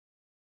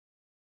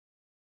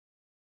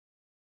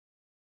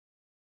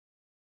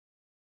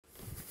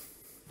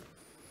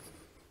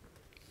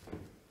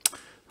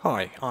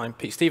Hi, I'm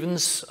Pete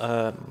Stevens.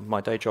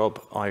 My day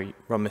job, I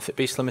run Mythic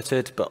Beast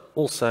Limited, but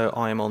also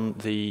I am on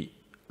the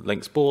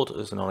LINX board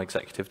as a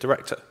non-executive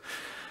director.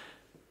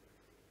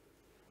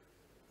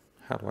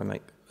 How do I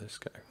make this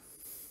go?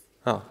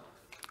 Oh,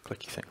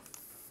 clicky thing.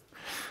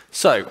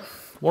 So,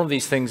 one of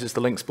these things is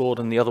the LINX board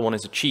and the other one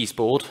is a cheese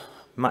board.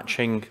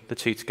 Matching the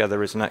two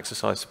together is an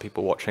exercise for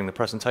people watching the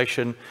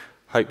presentation.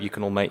 Hope you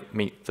can all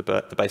meet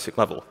the basic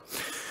level.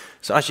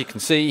 So as you can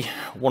see,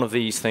 one of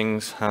these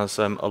things has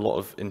a lot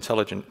of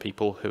intelligent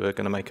people who are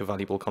going to make a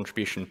valuable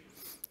contribution.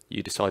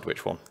 You decide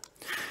which one.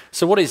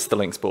 So what is the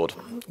LINX board?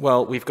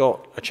 Well, we've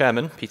got a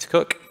chairman, Peter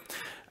Cook.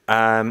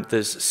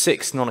 There's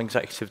 6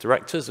 non-executive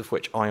directors, of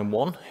which I am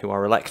one, who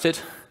are elected.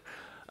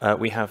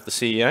 We have the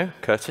CEO,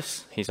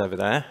 Curtis. He's over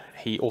there.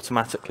 He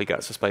automatically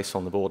gets a space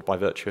on the board by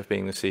virtue of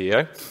being the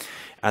CEO.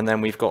 And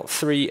then we've got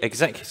 3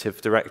 executive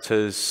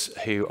directors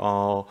who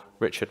are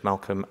Richard,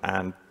 Malcolm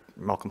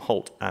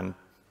Holt, and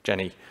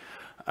Jenny,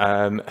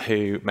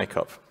 who make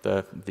up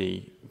the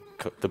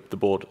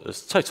board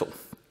as total.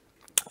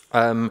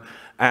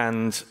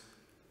 And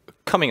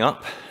coming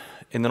up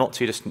in the not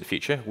too distant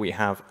future, we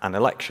have an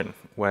election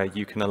where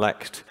you can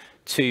elect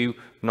 2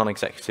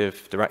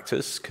 non-executive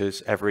directors,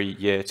 because every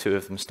year 2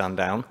 of them stand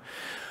down.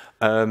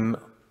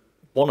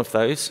 One of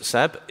those,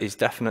 Seb, is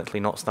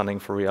definitely not standing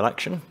for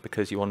re-election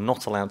because you are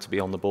not allowed to be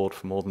on the board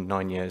for more than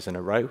 9 years in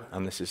a row,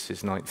 and this is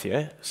his 9th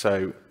year,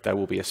 so there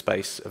will be a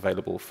space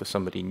available for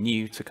somebody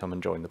new to come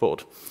and join the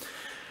board.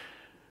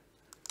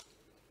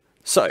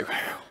 So,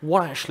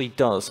 what actually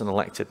does an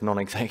elected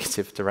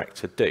non-executive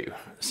director do?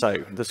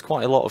 So, there's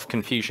quite a lot of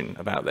confusion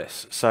about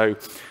this,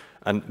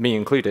 and me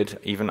included,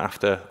 even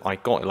after I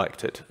got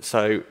elected.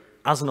 So,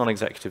 as a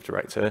non-executive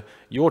director,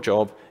 your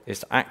job is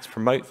to act to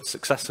promote the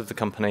success of the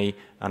company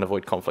and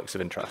avoid conflicts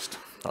of interest.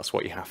 That's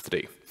what you have to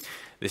do.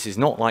 This is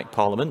not like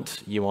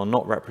Parliament. You are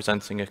not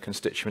representing a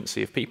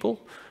constituency of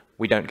people.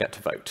 We don't get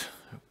to vote.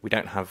 We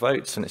don't have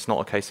votes, and it's not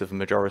a case of a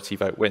majority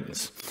vote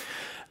wins.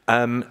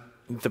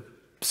 The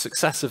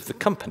success of the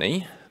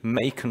company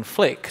may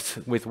conflict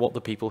with what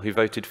the people who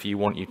voted for you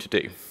want you to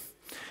do.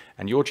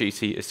 And your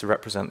duty is to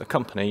represent the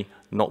company,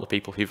 not the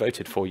people who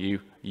voted for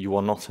you. You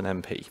are not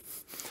an MP.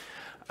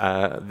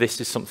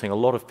 This is something a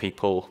lot of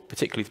people,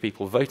 particularly the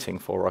people voting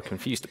for, are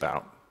confused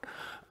about.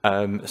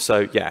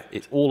 So yeah,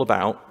 it's all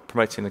about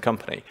promoting the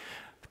company.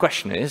 The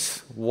question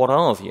is, what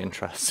are the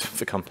interests of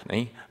the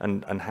company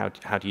and how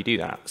do you do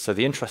that? So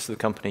the interests of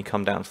the company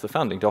come down to the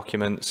founding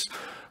documents,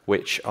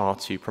 which are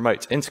to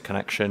promote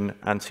interconnection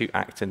and to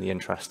act in the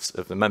interests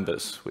of the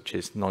members, which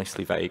is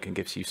nicely vague and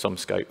gives you some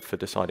scope for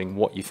deciding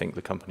what you think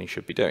the company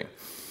should be doing.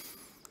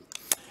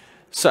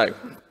 So,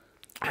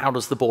 how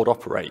does the board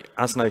operate?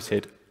 As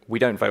noted, we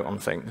don't vote on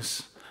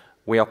things.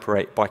 We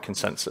operate by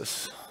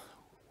consensus.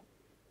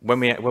 When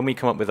we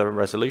come up with a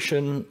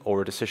resolution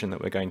or a decision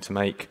that we're going to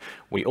make,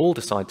 we all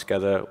decide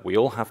together, we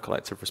all have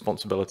collective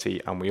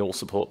responsibility, and we all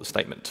support the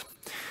statement.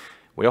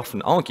 We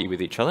often argue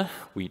with each other,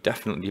 we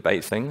definitely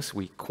debate things,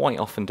 we quite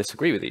often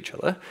disagree with each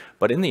other,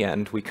 but in the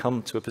end, we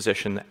come to a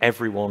position that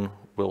everyone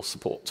will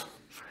support.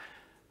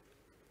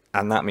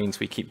 And that means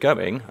we keep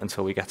going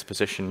until we get a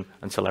position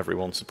until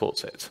everyone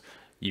supports it.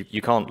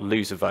 You can't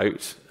lose a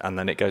vote and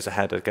then it goes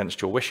ahead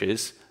against your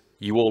wishes.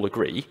 You all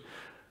agree.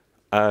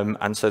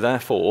 And so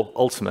therefore,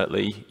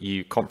 ultimately,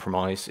 you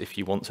compromise if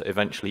you want to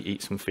eventually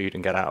eat some food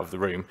and get out of the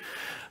room.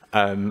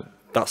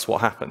 That's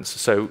what happens.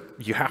 So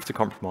you have to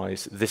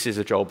compromise. This is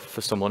a job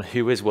for someone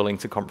who is willing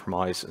to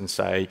compromise and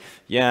say,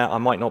 yeah, I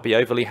might not be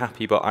overly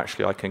happy, but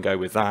actually I can go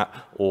with that,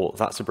 or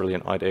that's a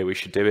brilliant idea, we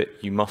should do it.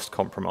 You must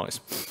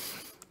compromise.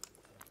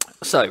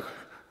 So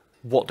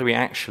what do we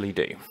actually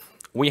do?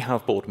 We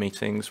have board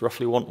meetings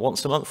roughly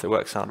once a month. It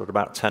works out at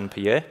about 10 per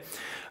year,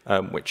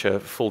 which are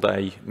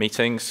full-day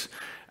meetings.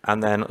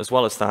 And then, as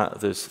well as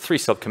that, there's 3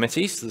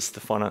 subcommittees. There's the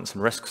Finance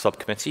and Risk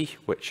Subcommittee,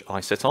 which I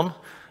sit on.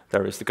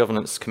 There is the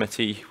Governance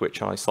Committee,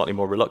 which I slightly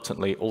more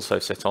reluctantly also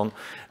sit on.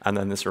 And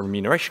then there's a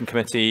Remuneration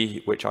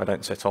Committee, which I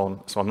don't sit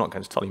on. So I'm not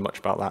going to tell you much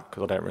about that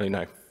because I don't really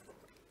know.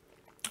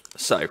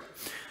 So,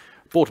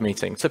 board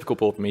meeting, typical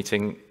board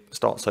meeting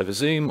starts over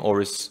Zoom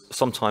or is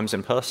sometimes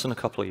in person. A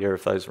couple of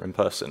years of those are in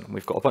person.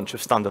 We've got a bunch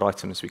of standard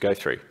items we go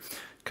through.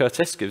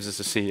 Curtis gives us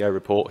a CEO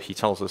report. He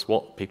tells us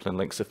what people in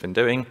LINX have been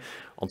doing.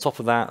 On top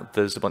of that,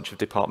 there's a bunch of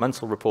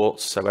departmental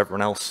reports, so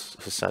everyone else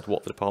has said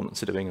what the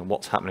departments are doing and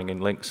what's happening in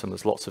LINX, and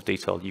there's lots of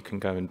detail you can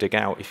go and dig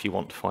out if you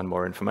want to find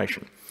more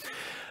information.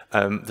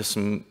 There's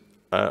some,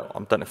 I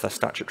don't know if they're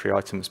statutory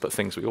items, but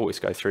things we always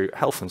go through: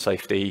 health and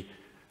safety,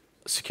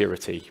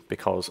 security,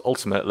 because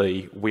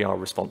ultimately we are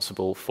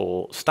responsible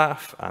for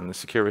staff and the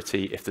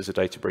security. If there's a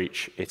data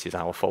breach, it is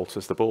our fault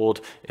as the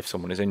board. If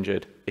someone is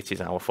injured, it is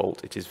our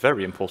fault. It is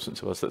very important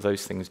to us that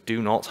those things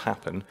do not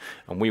happen,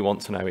 and we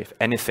want to know if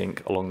anything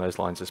along those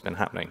lines has been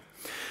happening.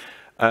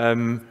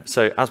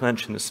 So as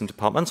mentioned, there's some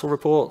departmental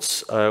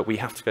reports. We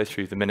have to go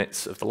through the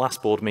minutes of the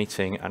last board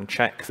meeting and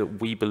check that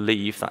we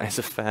believe that is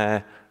a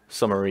fair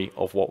summary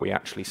of what we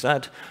actually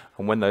said,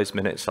 and when those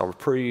minutes are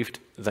approved,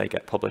 they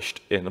get published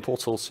in the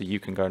portal so you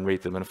can go and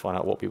read them and find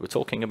out what we were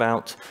talking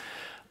about.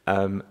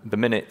 The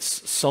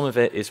minutes, some of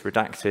it is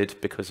redacted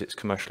because it's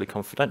commercially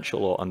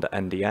confidential or under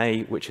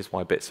NDA, which is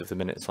why bits of the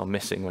minutes are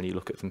missing when you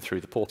look at them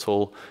through the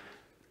portal.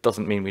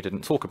 Doesn't mean we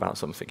didn't talk about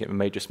something. It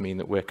may just mean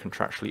that we're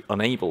contractually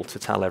unable to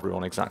tell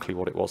everyone exactly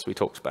what it was we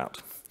talked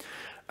about.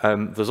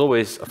 There's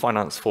always a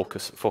finance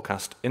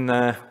forecast in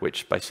there,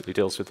 which basically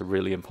deals with the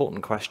really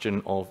important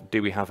question of,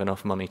 do we have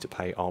enough money to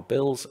pay our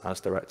bills? As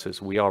directors,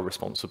 we are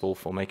responsible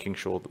for making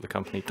sure that the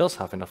company does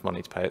have enough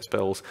money to pay its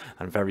bills,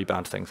 and very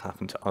bad things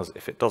happen to us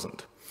if it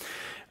doesn't.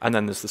 And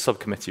then there's the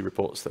subcommittee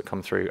reports that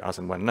come through as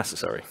and when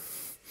necessary.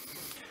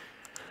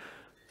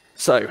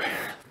 So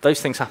those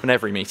things happen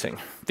every meeting.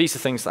 These are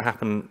things that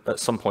happen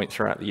at some point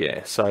throughout the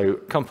year. So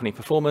company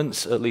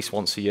performance, at least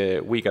once a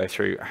year, we go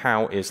through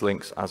how is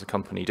LINX as a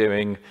company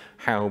doing,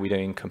 how are we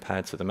doing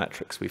compared to the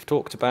metrics we've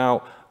talked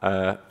about.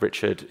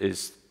 Richard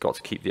is got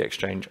to keep the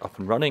exchange up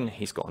and running.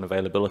 He's got an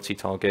availability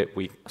target.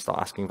 We start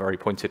asking very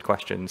pointed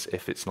questions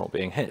if it's not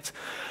being hit.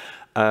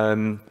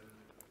 And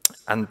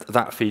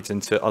that feeds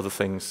into other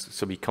things.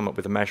 So we come up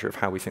with a measure of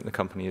how we think the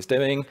company is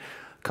doing.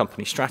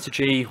 Company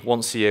strategy,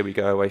 once a year we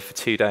go away for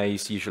 2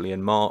 days, usually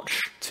in March,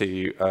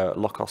 to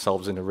lock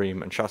ourselves in a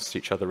room and chat at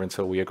each other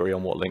until we agree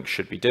on what LINX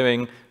should be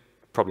doing.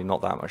 Probably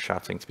not that much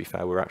shouting, to be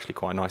fair, we're actually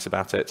quite nice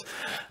about it.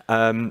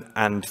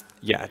 And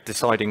yeah,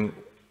 deciding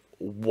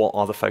what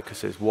are the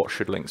focuses, what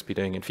should LINX be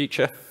doing in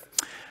future.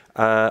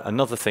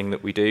 Another thing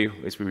that we do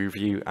is we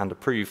review and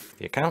approve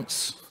the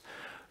accounts.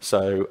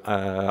 So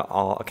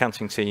our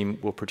accounting team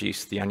will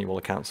produce the annual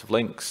accounts of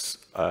LINX.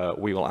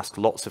 We will ask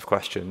lots of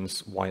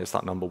questions. Why is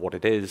that number what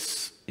it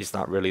is? Is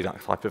that really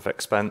that type of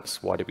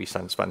expense? Why did we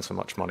spend so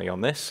much money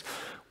on this?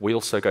 We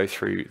also go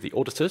through the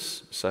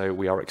auditors. So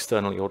we are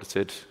externally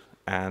audited,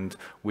 and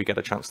we get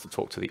a chance to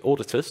talk to the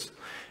auditors.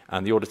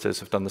 And the auditors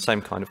have done the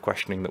same kind of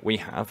questioning that we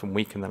have, and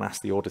we can then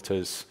ask the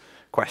auditors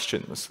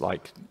questions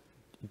like,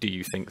 do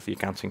you think the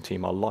accounting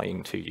team are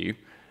lying to you?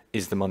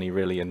 Is the money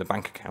really in the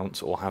bank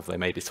account, or have they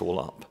made it all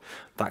up?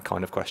 That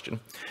kind of question,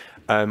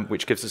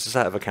 which gives us a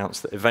set of accounts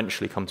that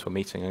eventually come to a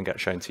meeting and get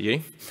shown to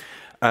you.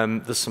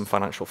 There's some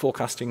financial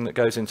forecasting that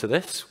goes into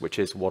this, which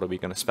is what are we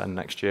going to spend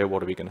next year?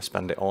 What are we going to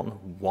spend it on?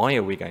 Why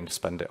are we going to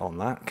spend it on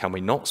that? Can we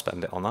not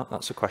spend it on that?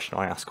 That's a question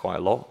I ask quite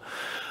a lot.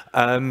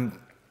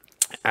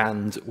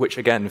 And which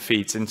again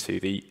feeds into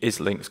the, is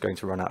LINX going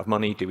to run out of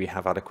money? Do we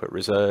have adequate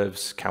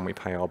reserves? Can we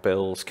pay our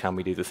bills? Can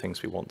we do the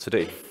things we want to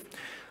do?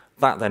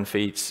 That then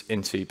feeds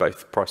into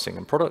both pricing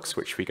and products,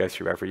 which we go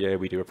through every year.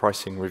 We do a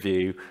pricing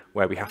review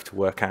where we have to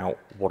work out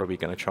what are we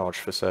going to charge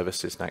for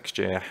services next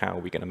year, how are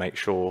we going to make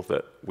sure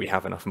that we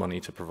have enough money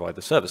to provide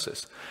the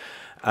services.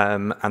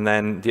 And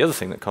then the other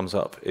thing that comes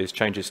up is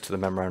changes to the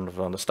Memorandum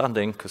of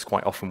Understanding, because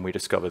quite often we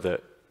discover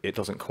that it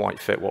doesn't quite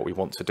fit what we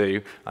want to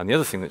do. And the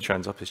other thing that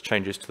turns up is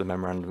changes to the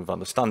Memorandum of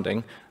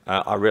Understanding.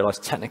 I realise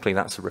technically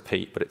that's a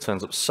repeat, but it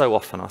turns up so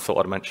often I thought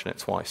I'd mention it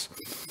twice.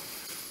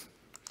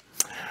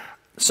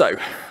 So,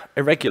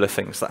 irregular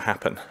things that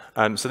happen.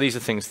 So these are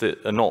things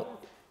that are not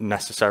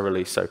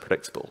necessarily so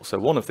predictable. So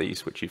one of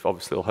these, which you've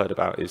obviously all heard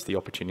about, is the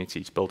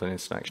opportunity to build an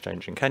internet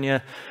exchange in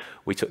Kenya.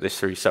 We took this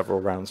through several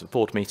rounds of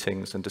board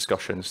meetings and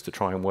discussions to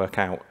try and work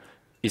out,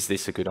 is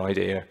this a good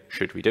idea?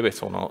 Should we do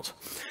it or not?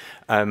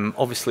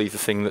 Obviously, the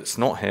thing that's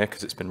not here,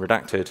 because it's been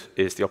redacted,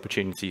 is the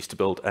opportunities to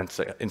build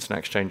internet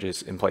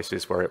exchanges in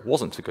places where it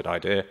wasn't a good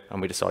idea,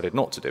 and we decided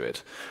not to do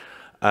it.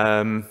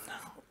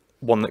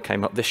 One that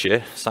came up this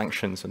year,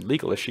 sanctions and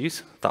legal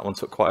issues. That one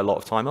took quite a lot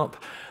of time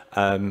up.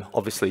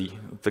 Obviously,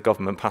 the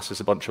government passes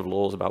a bunch of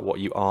laws about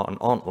what you are and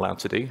aren't allowed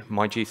to do.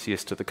 My duty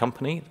is to the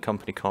company. The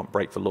company can't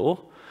break the law,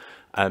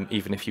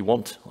 even if you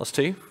want us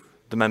to.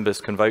 The members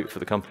can vote for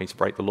the company to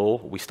break the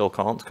law. We still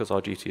can't, because our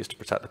duty is to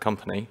protect the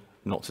company,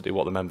 not to do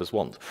what the members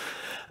want.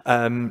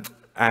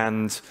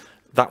 And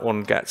that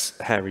one gets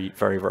hairy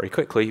very, very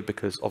quickly,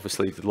 because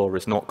obviously the law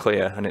is not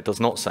clear, and it does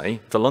not say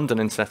the London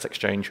Internet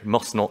Exchange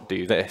must not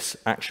do this.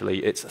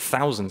 Actually, it's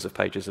thousands of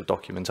pages of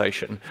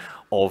documentation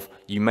of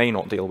you may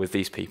not deal with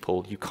these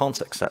people, you can't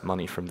accept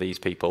money from these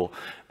people.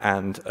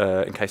 And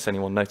in case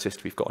anyone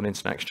noticed, we've got an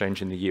internet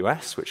exchange in the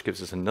US, which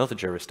gives us another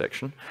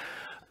jurisdiction.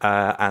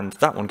 And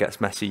that one gets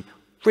messy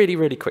really,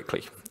 really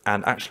quickly.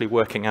 And actually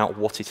working out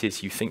what it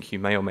is you think you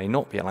may or may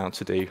not be allowed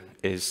to do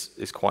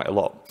is quite a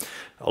lot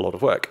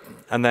of work.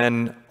 And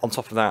then on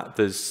top of that,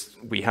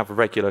 we have a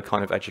regular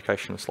kind of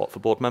educational slot for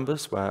board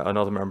members, where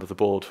another member of the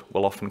board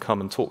will often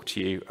come and talk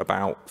to you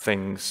about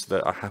things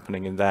that are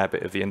happening in their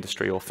bit of the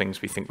industry, or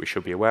things we think we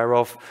should be aware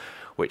of,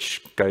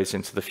 which goes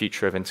into the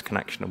future of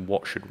interconnection and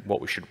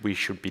what we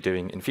should be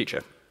doing in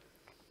future.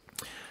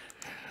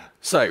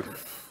 So,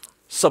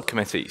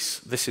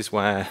 subcommittees. This is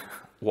where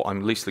what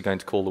I'm loosely going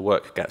to call the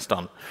work gets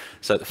done.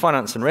 So the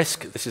finance and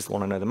risk, this is the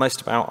one I know the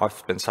most about.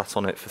 I've been sat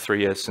on it for 3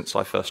 years since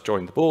I first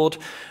joined the board.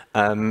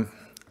 And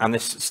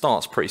this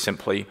starts pretty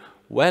simply.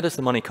 Where does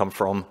the money come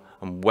from,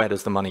 and where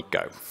does the money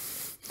go?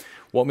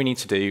 What we need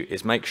to do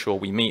is make sure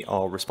we meet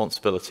our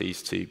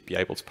responsibilities to be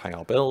able to pay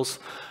our bills.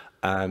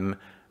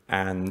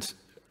 And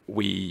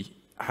we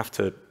have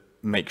to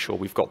make sure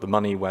we've got the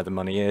money where the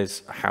money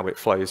is, how it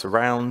flows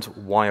around,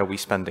 why are we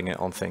spending it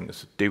on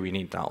things, do we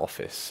need that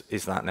office,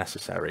 is that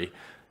necessary?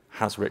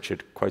 Has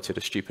Richard quoted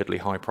a stupidly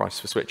high price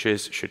for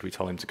switches? Should we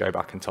tell him to go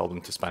back and tell them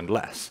to spend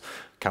less?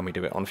 Can we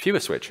do it on fewer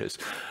switches?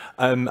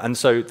 And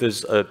so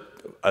there's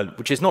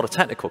which is not a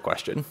technical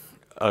question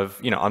of,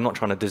 I'm not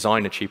trying to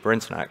design a cheaper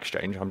internet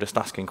exchange, I'm just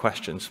asking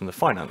questions from the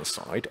finance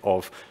side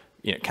of,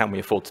 can we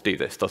afford to do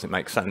this? Does it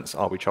make sense?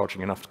 Are we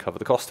charging enough to cover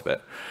the cost of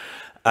it?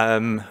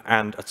 And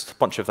a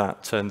bunch of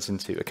that turns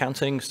into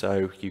accounting,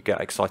 so you get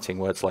exciting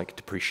words like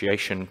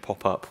depreciation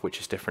pop up,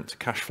 which is different to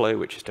cash flow,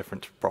 which is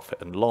different to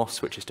profit and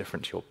loss, which is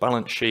different to your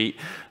balance sheet,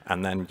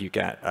 and then you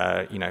get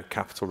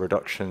capital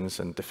reductions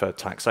and deferred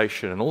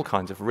taxation and all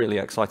kinds of really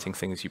exciting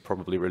things you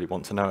probably really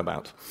want to know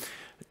about.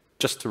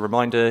 Just a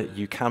reminder,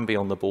 you can be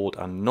on the board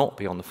and not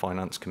be on the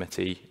finance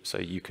committee, so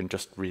you can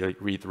just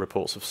read the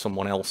reports of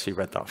someone else who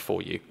read that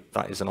for you.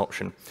 That is an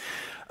option.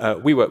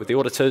 We work with the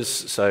auditors,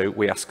 so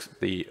we ask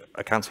the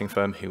accounting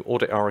firm who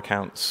audit our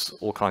accounts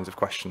all kinds of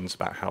questions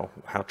about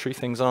how true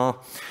things are,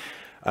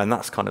 and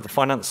that's kind of the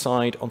finance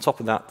side. On top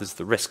of that, there's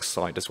the risk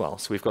side as well.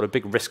 So we've got a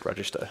big risk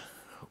register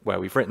where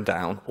we've written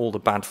down all the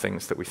bad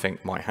things that we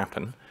think might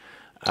happen,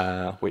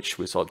 which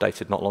was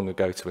updated not long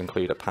ago to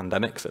include a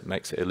pandemic that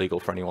makes it illegal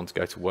for anyone to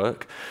go to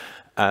work.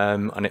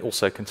 And it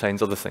also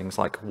contains other things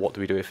like, what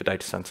do we do if a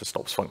data center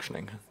stops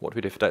functioning? What do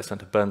we do if a data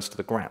center burns to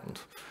the ground?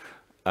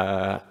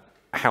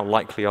 How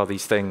likely are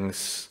these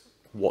things?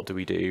 What do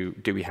we do?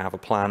 Do we have a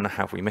plan?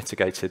 Have we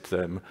mitigated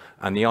them?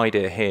 And the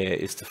idea here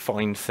is to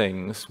find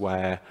things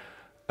where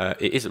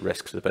it is a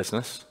risk to the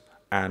business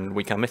and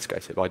we can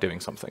mitigate it by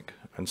doing something.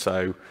 And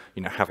so,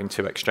 having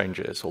 2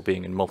 exchanges or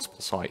being in multiple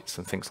sites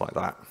and things like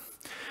that.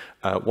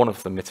 One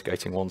of the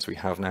mitigating ones we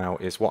have now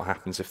is what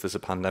happens if there's a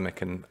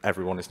pandemic and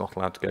everyone is not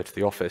allowed to go to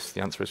the office.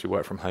 The answer is we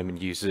work from home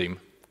and use Zoom.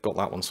 Got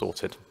that one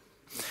sorted.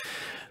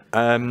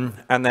 And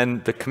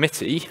then the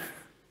committee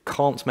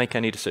can't make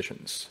any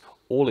decisions.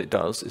 All it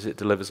does is it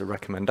delivers a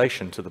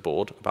recommendation to the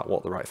board about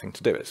what the right thing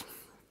to do is.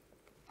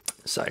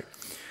 So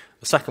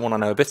the second one I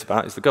know a bit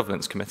about is the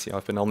governance committee.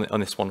 I've been on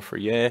this one for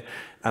a year,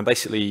 and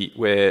basically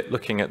we're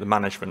looking at the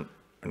management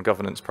and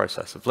governance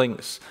process of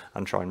LINX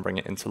and try and bring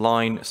it into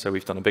line. So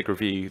we've done a big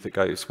review that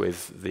goes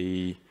with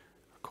the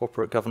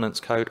corporate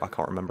governance code. I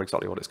can't remember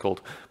exactly what it's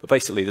called, but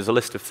basically there's a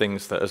list of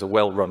things that as a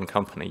well-run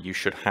company you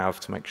should have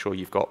to make sure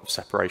you've got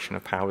separation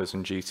of powers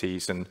and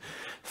duties and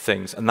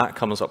things. And that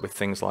comes up with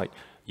things like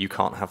you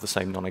can't have the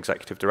same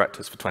non-executive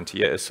directors for 20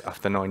 years.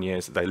 After 9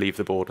 years, they leave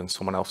the board and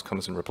someone else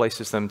comes and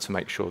replaces them to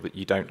make sure that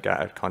you don't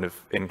get a kind of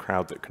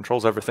in-crowd that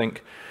controls everything.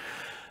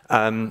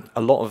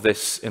 A lot of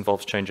this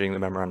involves changing the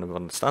memorandum of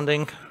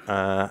understanding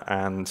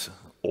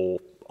or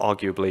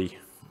arguably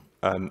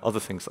other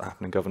things that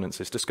happen in governance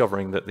is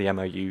discovering that the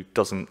MOU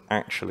doesn't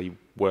actually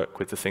work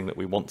with the thing that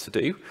we want to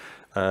do.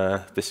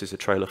 This is a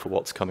trailer for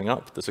what's coming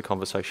up. There's a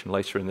conversation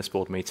later in this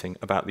board meeting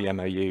about the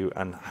MOU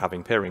and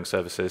having peering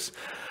services.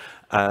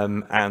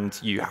 And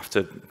you have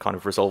to kind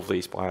of resolve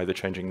these by either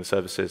changing the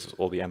services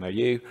or the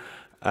MOU.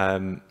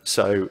 And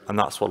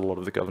that's what a lot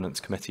of the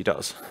governance committee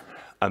does.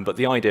 But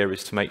the idea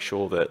is to make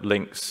sure that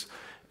LINX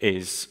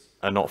is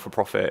a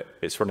not-for-profit,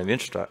 it's running the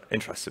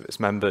interests of its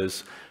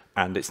members,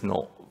 and it's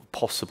not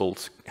possible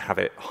to have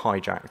it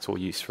hijacked or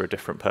used for a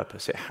different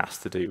purpose. It has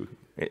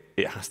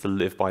to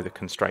live by the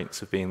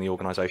constraints of being the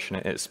organisation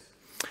it is.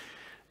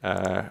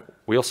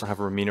 We also have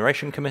a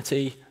remuneration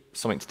committee,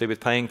 something to do with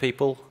paying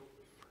people.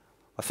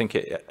 I think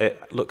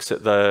it looks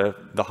at the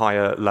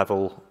higher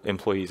level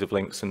employees of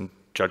LINX and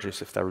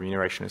judges if their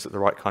remuneration is at the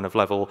right kind of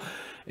level.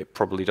 It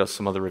probably does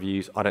some other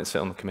reviews. I don't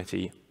sit on the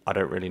committee. I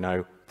don't really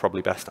know.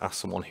 Probably best to ask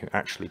someone who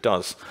actually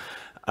does.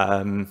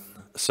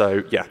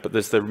 So yeah, but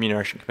there's the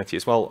remuneration committee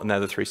as well, and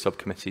they're the 3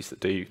 subcommittees that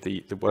do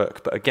the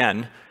work. But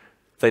again,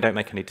 they don't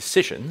make any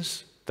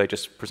decisions. They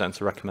just present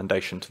a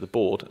recommendation to the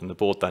board, and the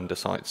board then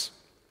decides.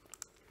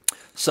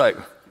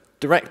 So,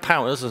 direct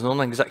powers as a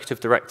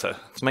non-executive director.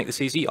 To make this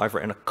easy, I've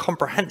written a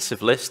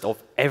comprehensive list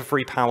of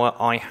every power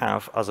I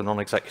have as a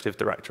non-executive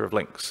director of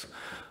LINX.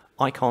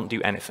 I can't do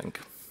anything.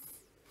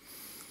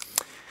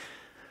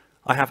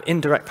 I have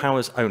indirect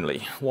powers only.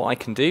 What I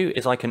can do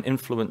is I can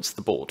influence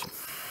the board,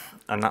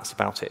 and that's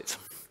about it.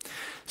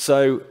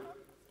 So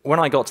when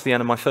I got to the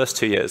end of my first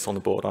 2 years on the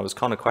board, I was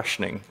kind of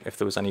questioning if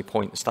there was any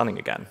point standing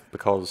again,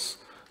 because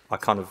I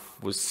kind of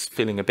was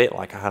feeling a bit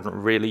like I hadn't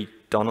really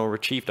done or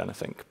achieved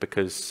anything,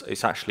 because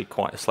it's actually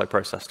quite a slow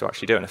process to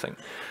actually do anything.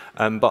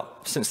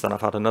 But since then,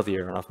 I've had another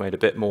year and I've made a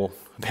bit more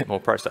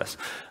progress.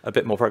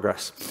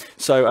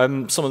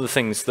 So some of the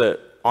things that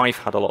I've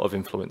had a lot of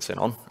influence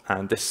on,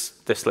 and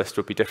this list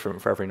would be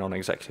different for every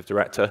non-executive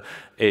director,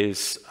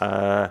 is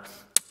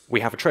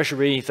we have a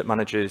treasury that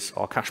manages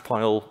our cash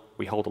pile.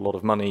 We hold a lot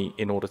of money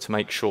in order to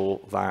make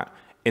sure that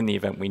in the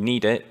event we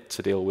need it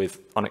to deal with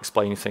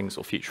unexplained things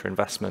or future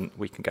investment,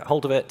 we can get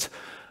hold of it.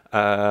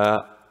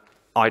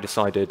 I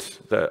decided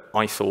that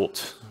I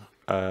thought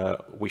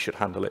we should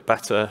handle it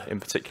better. In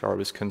particular, I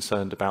was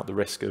concerned about the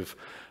risk of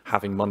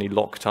having money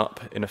locked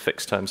up in a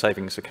fixed-term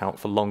savings account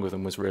for longer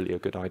than was really a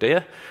good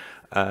idea.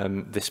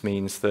 This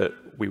means that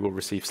we will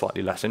receive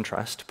slightly less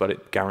interest, but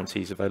it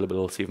guarantees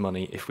availability of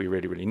money if we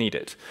really, really need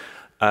it.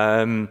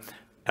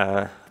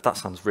 That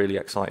sounds really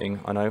exciting,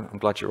 I know, I'm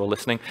glad you're all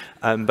listening.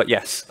 But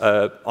yes,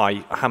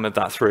 I hammered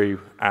that through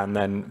and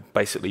then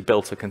basically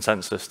built a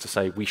consensus to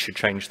say we should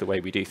change the way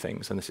we do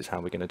things, and this is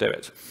how we're going to do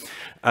it.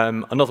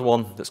 Another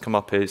one that's come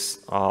up is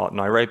our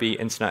Nairobi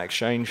Internet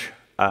Exchange.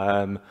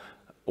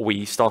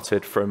 We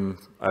started from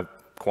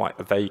quite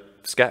a vague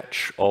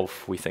sketch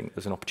of we think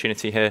there's an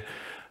opportunity here,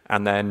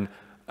 and then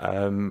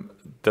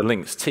the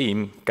LINX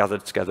team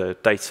gathered together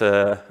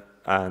data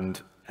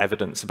and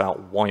evidence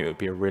about why it would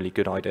be a really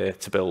good idea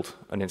to build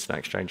an internet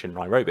exchange in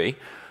Nairobi.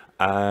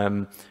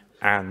 And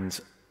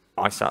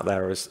I sat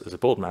there as a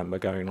board member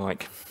going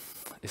like,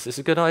 is this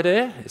a good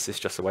idea? Is this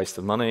just a waste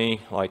of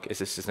money? Like, is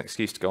this just an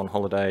excuse to go on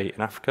holiday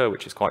in Africa,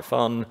 which is quite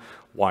fun?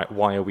 Why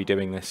are we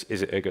doing this?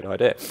 Is it a good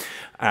idea?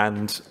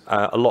 And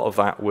a lot of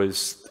that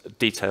was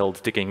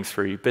detailed digging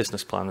through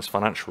business plans,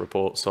 financial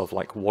reports of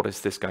like, what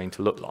is this going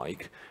to look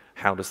like?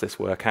 How does this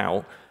work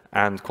out?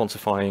 And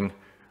quantifying,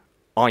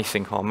 I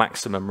think our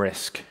maximum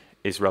risk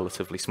is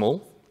relatively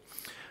small.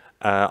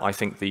 I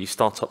think the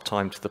startup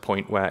time to the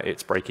point where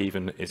it's break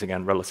even is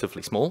again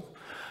relatively small.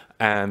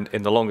 And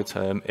in the longer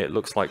term, it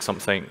looks like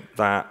something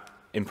that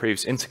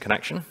improves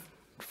interconnection,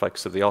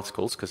 focus of the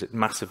articles, because it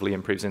massively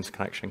improves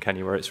interconnection in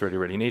Kenya where it's really,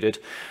 really needed.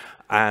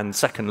 And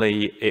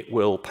secondly, it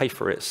will pay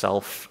for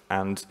itself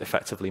and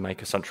effectively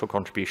make a central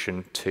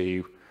contribution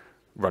to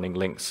running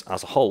LINX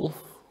as a whole,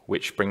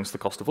 which brings the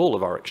cost of all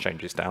of our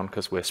exchanges down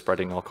because we're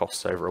spreading our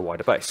costs over a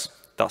wider base.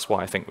 That's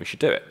why I think we should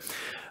do it.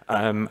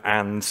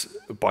 And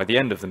by the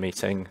end of the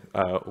meeting,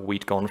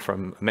 we'd gone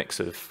from a mix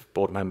of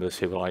board members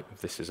who were like,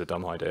 this is a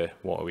dumb idea,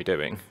 what are we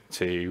doing,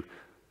 to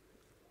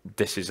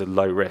this is a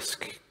low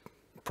risk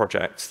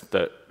project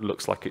that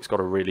looks like it's got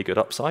a really good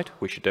upside,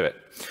 we should do it.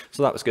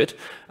 So that was good.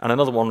 And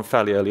another one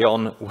fairly early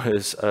on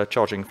was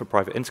charging for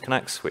private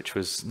interconnects, which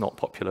was not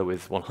popular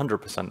with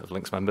 100% of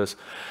LINX members.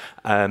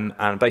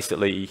 And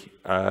basically,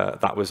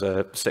 that was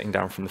sitting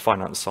down from the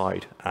finance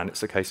side, and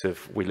it's a case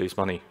of we lose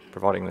money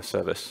providing this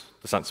service.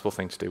 The sensible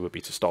thing to do would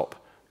be to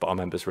stop, but our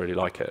members really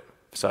like it.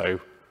 So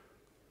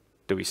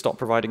do we stop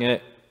providing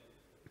it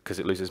because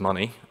it loses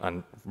money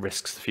and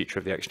risks the future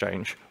of the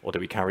exchange, or do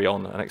we carry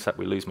on and accept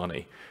we lose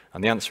money?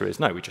 And the answer is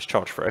no, we just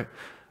charge for it.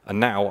 And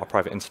now our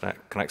private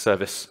internet connect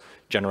service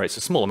generates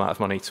a small amount of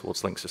money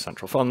towards LINX's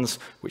central funds,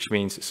 which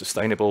means it's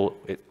sustainable,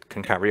 it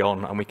can carry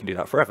on, and we can do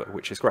that forever,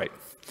 which is great.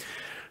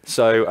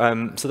 So,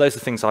 so those are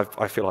things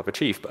I feel I've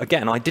achieved. But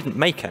again, I didn't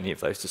make any of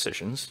those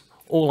decisions.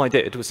 All I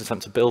did was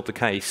attempt to build the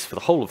case for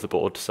the whole of the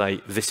board to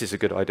say, this is a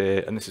good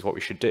idea and this is what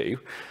we should do.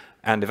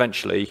 And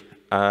eventually,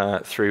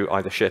 through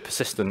either sheer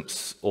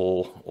persistence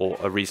or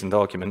a reasoned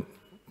argument,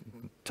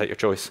 take your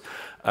choice,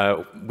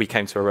 we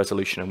came to a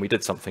resolution and we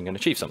did something and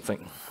achieved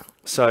something.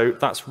 So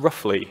that's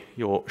roughly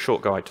your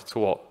short guide to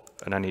what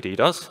an NED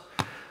does.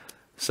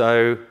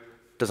 So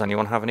does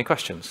anyone have any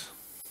questions?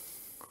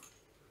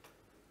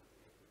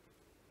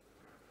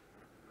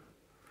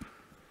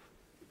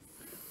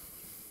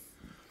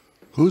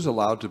 Who's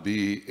allowed to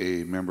be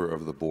a member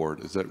of the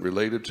board? Is that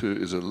related to,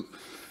 is it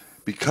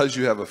because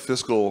you have a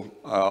fiscal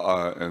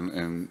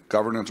and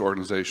governance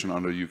organization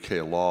under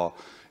UK law,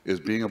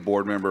 is being a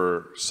board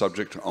member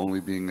subject to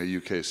only being a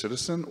UK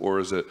citizen, or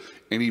is it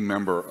any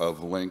member of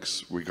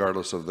LINX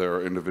regardless of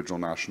their individual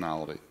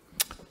nationality?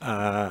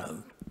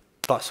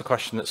 That's a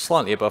question that's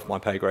slightly above my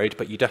pay grade,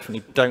 but you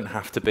definitely don't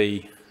have to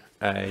be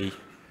a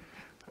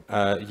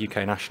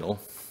UK national.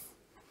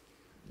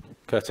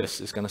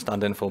 Curtis is going to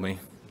stand in for me.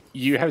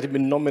 You have to be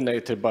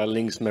nominated by a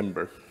LINX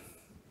member.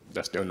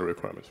 That's the only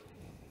requirement.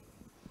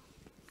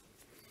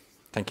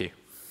 Thank you.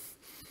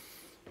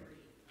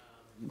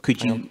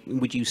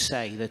 Would you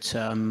say that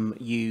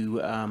you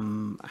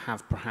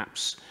have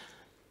perhaps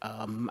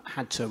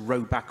had to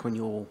row back on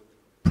your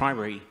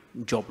primary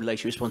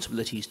job-related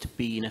responsibilities to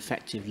be an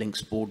effective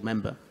LINX board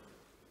member?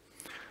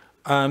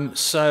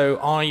 So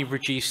I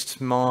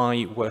reduced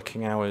my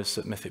working hours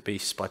at Mythic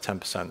Beasts by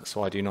 10%,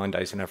 so I do 9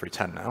 days in every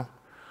 10 now,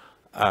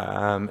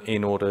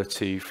 in order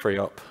to free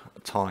up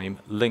time.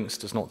 LINX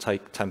does not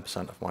take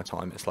 10% of my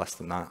time, it's less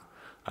than that.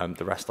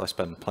 The rest I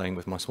spend playing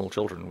with my small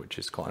children, which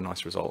is quite a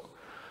nice result.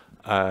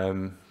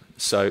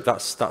 So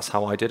that's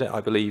how I did it.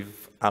 I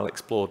believe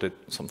LINX Board did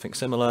something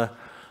similar.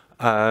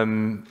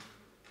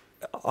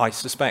 I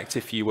suspect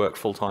if you work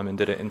full-time and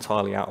did it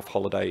entirely out of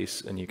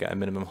holidays and you get a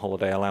minimum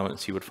holiday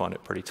allowance, you would find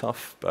it pretty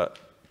tough, but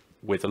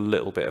with a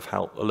little bit of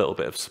help, a little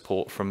bit of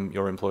support from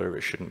your employer,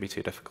 it shouldn't be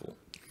too difficult.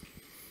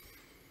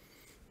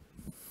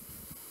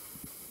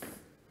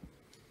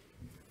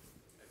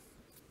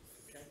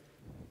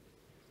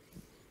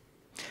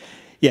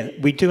 Yeah,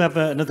 we do have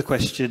another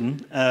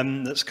question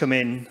that's come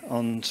in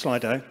on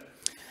Slido.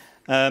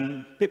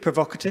 Bit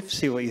provocative,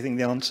 see what you think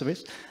the answer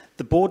is.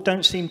 The board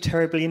don't seem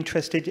terribly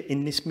interested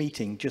in this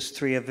meeting. Just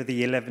 3 of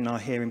the 11 are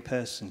here in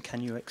person.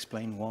 Can you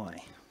explain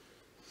why?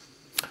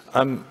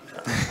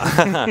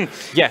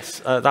 Yes,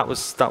 that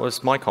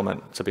was my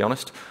comment, to be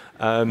honest.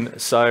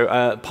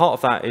 Part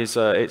of that is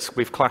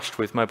we've clashed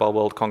with Mobile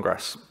World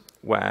Congress,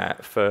 where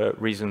for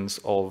reasons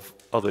of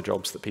other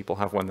jobs that people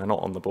have when they're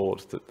not on the board,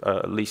 that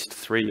at least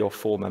 3 or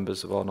 4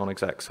 members of our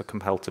non-execs are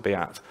compelled to be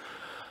at.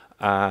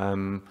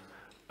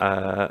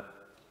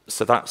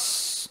 So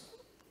that's,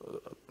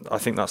 I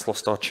think that's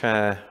lost our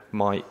chair,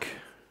 Mike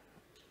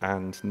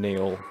and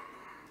Neil.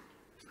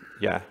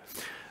 Yeah.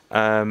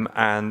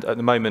 And at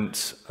the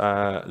moment,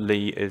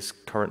 Lee is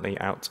currently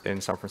out in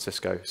San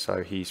Francisco,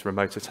 so he's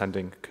remote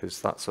attending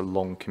because that's a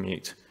long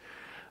commute.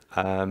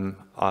 But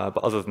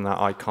other than that,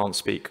 I can't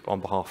speak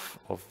on behalf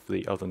of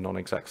the other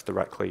non-execs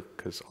directly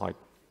because I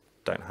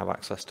don't have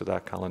access to their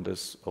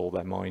calendars or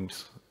their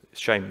minds.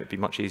 It's a shame. It'd be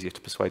much easier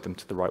to persuade them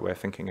to the right way of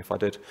thinking if I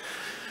did.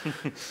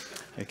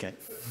 Okay.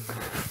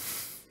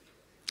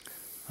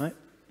 All right.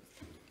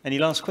 Any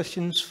last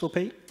questions for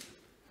Pete?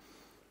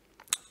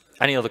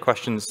 Any other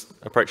questions,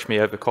 approach me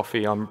over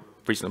coffee. I'm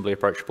reasonably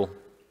approachable.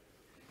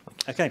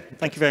 Okay,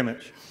 thank you very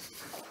much.